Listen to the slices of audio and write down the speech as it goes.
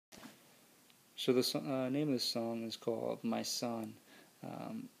So the name of the song is called My Son.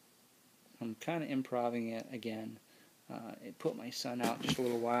 I'm kind of improving it again. I put my son out just a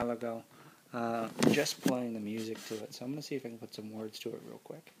little while ago, just playing the music to it. So I'm going to see if I can put some words to it real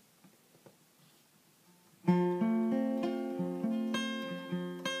quick.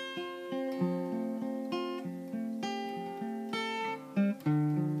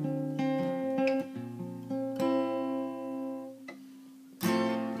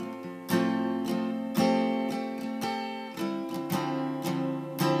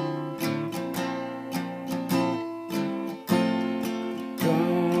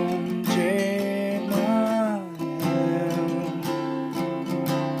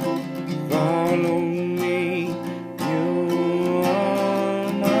 Follow me, you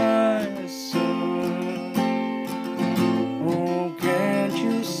are my son. Oh, can't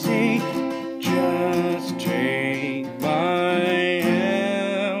you see? Just take my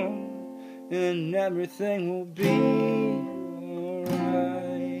hand, and everything will be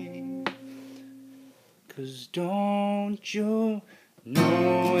alright. 'Cause don't you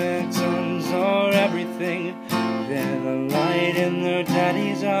know that sons are everything? They're the light in their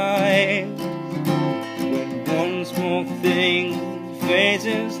daddy's eyes. When one small thing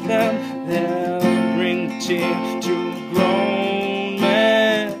phases them, they'll bring tears to a grown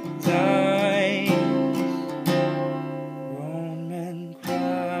man's eyes. Grown men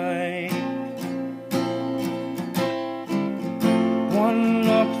cry. One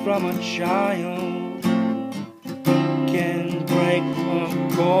look from a child can break a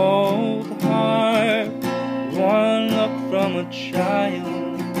cold heart. One look from a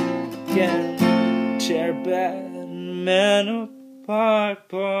child can tear bad men apart.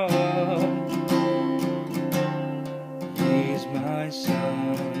 But he's my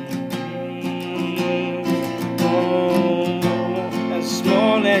son. Oh, as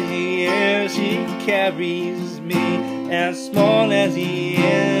small as he is, he carries me. As small as he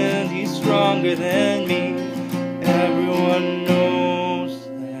is, he's stronger than me. Everyone knows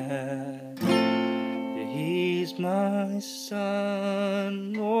that he's my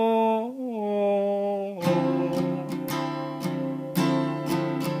son. Oh.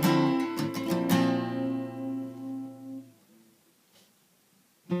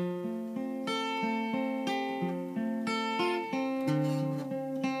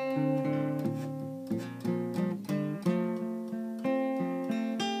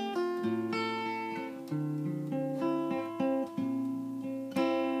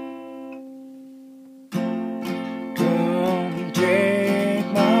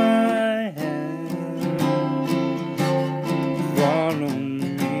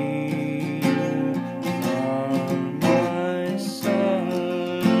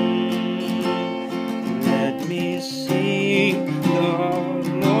 See the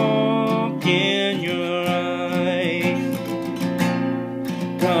look in your eyes.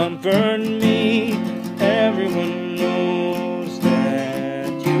 Comfort me, everyone knows that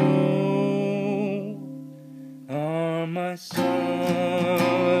you are my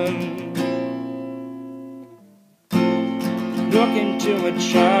son. Look into a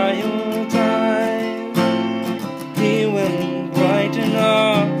child's eyes, he will brighten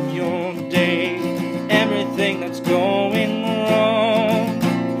up your day. Everything that's going wrong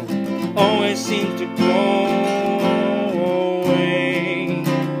always seems to go away.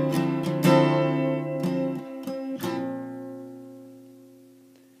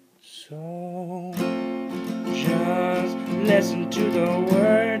 So just listen to the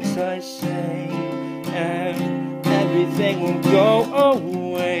words I say, and everything will go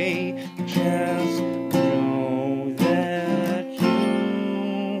away. Just know that you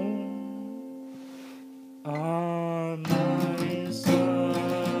are my son.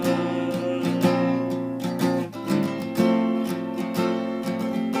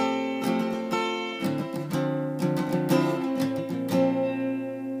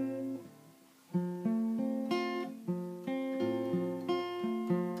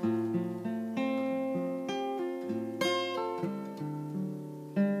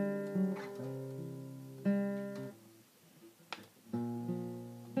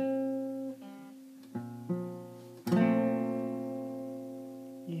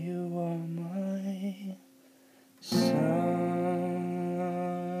 You are my son.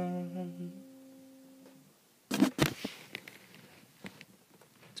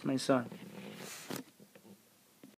 It's my son.